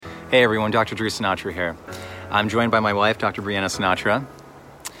Hey everyone, Dr. Drew Sinatra here. I'm joined by my wife, Dr. Brianna Sinatra.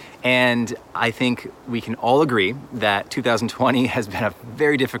 And I think we can all agree that 2020 has been a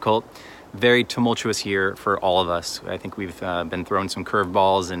very difficult, very tumultuous year for all of us. I think we've been thrown some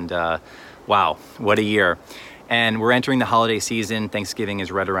curveballs and wow, what a year. And we're entering the holiday season. Thanksgiving is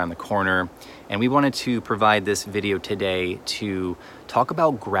right around the corner. And we wanted to provide this video today to talk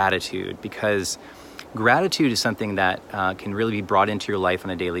about gratitude, because gratitude is something that can really be brought into your life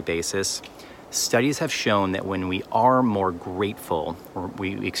on a daily basis. Studies have shown that when we are more grateful, or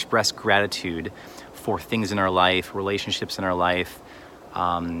we express gratitude for things in our life, relationships in our life,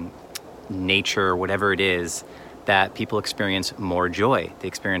 nature, whatever it is, that people experience more joy. They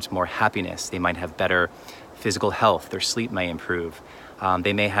experience more happiness. They might have better physical health. Their sleep may improve.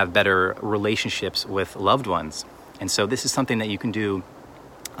 They may have better relationships with loved ones. And so this is something that you can do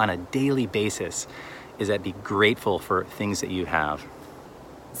on a daily basis, is that be grateful for things that you have.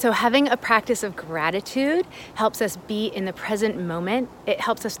 So having a practice of gratitude helps us be in the present moment. It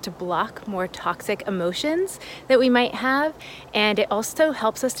helps us to block more toxic emotions that we might have. And it also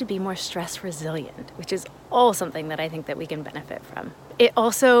helps us to be more stress resilient, which is all something that I think that we can benefit from. It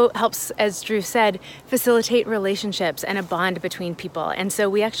also helps, as Drew said, facilitate relationships and a bond between people. And so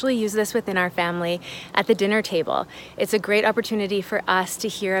we actually use this within our family at the dinner table. It's a great opportunity for us to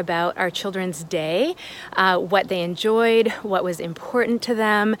hear about our children's day, what they enjoyed, what was important to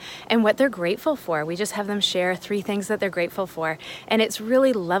them, and what they're grateful for. We just have them share 3 things that they're grateful for. And it's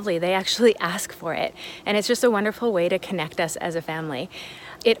really lovely. They actually ask for it. And it's just a wonderful way to connect us as a family.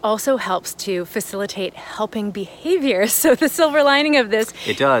 It also helps to facilitate helping behavior. So the silver lining of this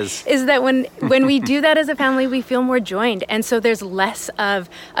is that when we do that as a family, we feel more joined. And so there's less of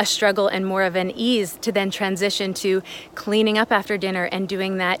a struggle and more of an ease to then transition to cleaning up after dinner and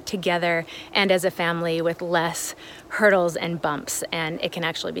doing that together and as a family with less hurdles and bumps. And it can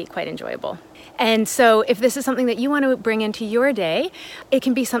actually be quite enjoyable. And so if this is something that you want to bring into your day, it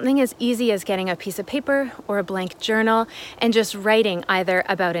can be something as easy as getting a piece of paper or a blank journal and just writing either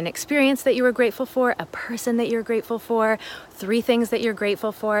about an experience that you were grateful for, a person that you're grateful for, 3 things that you're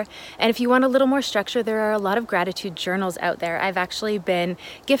grateful for. And if you want a little more structure, there are a lot of gratitude journals out there. I've actually been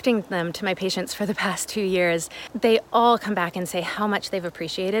gifting them to my patients for the past 2 years. They all come back and say how much they've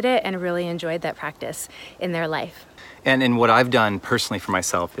appreciated it and really enjoyed that practice in their life. And what I've done personally for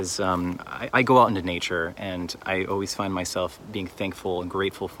myself is I go out into nature, and I always find myself being thankful and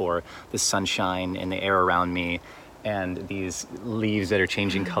grateful for the sunshine and the air around me, and these leaves that are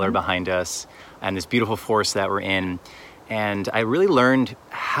changing color behind us, and this beautiful forest that we're in. And I really learned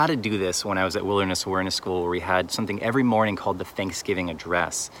how to do this when I was at Wilderness Awareness School, where we had something every morning called the Thanksgiving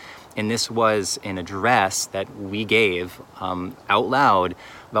Address. And this was an address that we gave out loud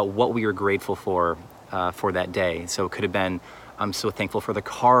about what we were grateful for that day. So it could have been, I'm so thankful for the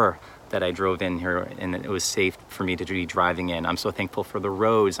car that I drove in here and it was safe for me to be driving in. I'm so thankful for the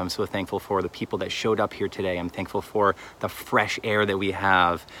roads. I'm so thankful for the people that showed up here today. I'm thankful for the fresh air that we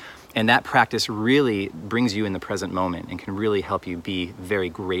have. And that practice really brings you in the present moment and can really help you be very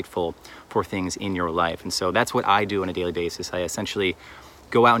grateful for things in your life. And so that's what I do on a daily basis. I essentially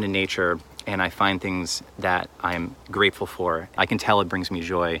go out into nature and I find things that I'm grateful for. I can tell it brings me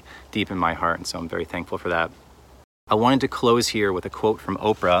joy deep in my heart, and so I'm very thankful for that. I wanted to close here with a quote from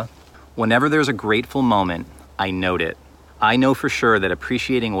Oprah. "Whenever there's a grateful moment, I note it. I know for sure that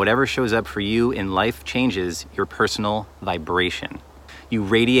appreciating whatever shows up for you in life changes your personal vibration. You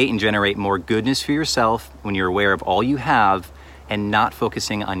radiate and generate more goodness for yourself when you're aware of all you have and not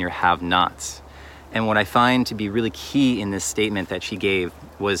focusing on your have-nots." And what I find to be really key in this statement that she gave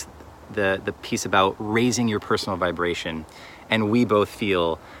was the piece about raising your personal vibration. And we both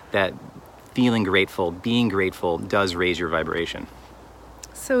feel that feeling grateful, being grateful, does raise your vibration.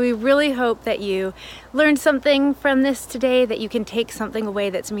 So we really hope that you learned something from this today, that you can take something away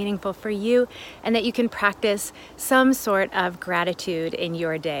that's meaningful for you, and that you can practice some sort of gratitude in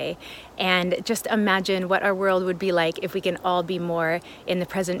your day. And just imagine what our world would be like if we can all be more in the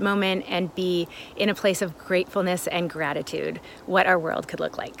present moment and be in a place of gratefulness and gratitude, what our world could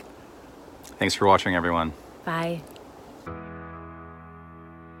look like. Thanks for watching, everyone. Bye.